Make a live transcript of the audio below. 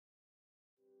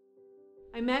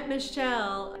I met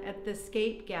Michelle at the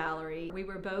Scape Gallery. We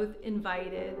were both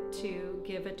invited to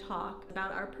give a talk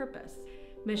about our purpose.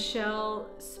 Michelle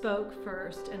spoke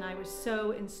first, and I was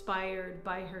so inspired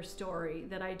by her story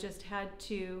that I just had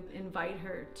to invite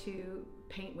her to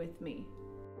paint with me.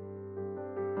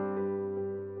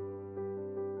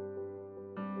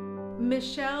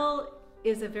 Michelle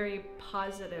is a very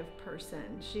positive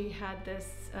person. She had this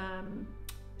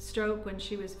stroke when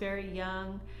she was very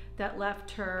young that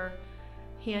left her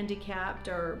handicapped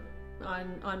or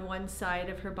on one side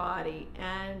of her body,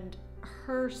 and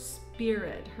her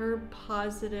spirit, her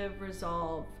positive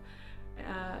resolve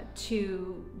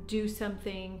to do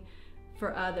something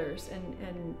for others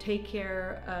and take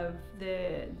care of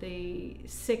the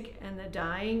sick and the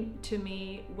dying, to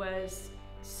me was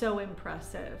so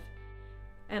impressive.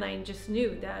 And I just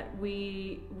knew that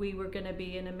we were going to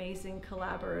be an amazing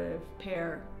collaborative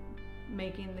pair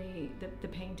making the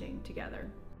painting together.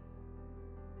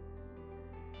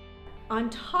 On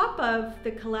top of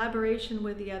the collaboration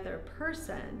with the other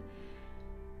person,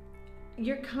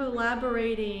 you're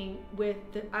collaborating with,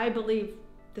 I believe,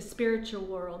 the spiritual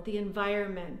world, the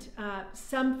environment,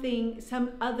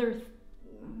 some other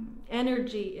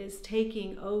energy is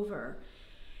taking over.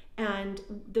 And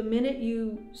the minute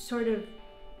you sort of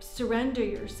surrender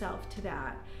yourself to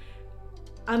that,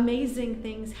 amazing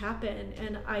things happen.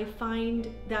 And I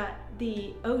find that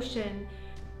the ocean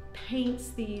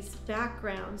paints these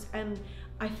backgrounds, and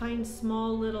I find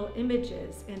small little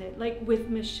images in it. Like with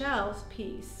Michelle's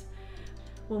piece,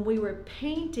 when we were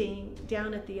painting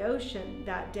down at the ocean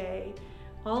that day,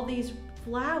 all these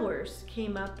flowers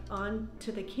came up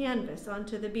onto the canvas,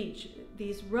 onto the beach,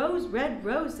 these red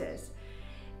roses,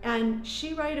 and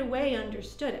she right away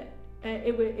understood it.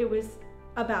 It was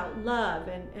about love,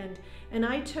 and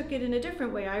I took it in a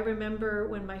different way. I remember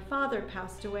when my father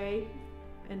passed away,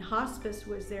 and hospice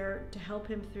was there to help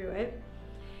him through it.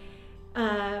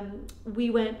 We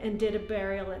went and did a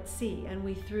burial at sea, and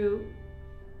we threw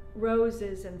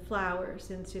roses and flowers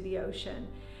into the ocean.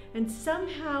 And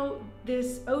somehow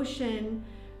this ocean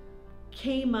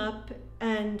came up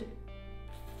and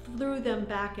threw them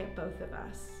back at both of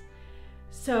us.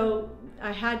 So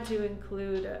I had to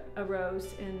include a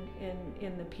rose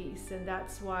in the piece, and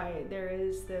that's why there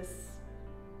is this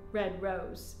red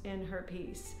rose in her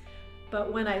piece.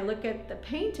 But when I look at the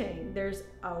painting, there's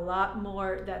a lot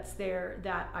more that's there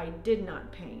that I did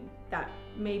not paint, that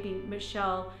maybe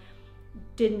Michelle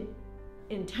didn't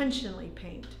intentionally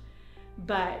paint.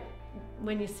 But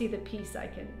when you see the piece, I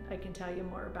can tell you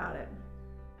more about it.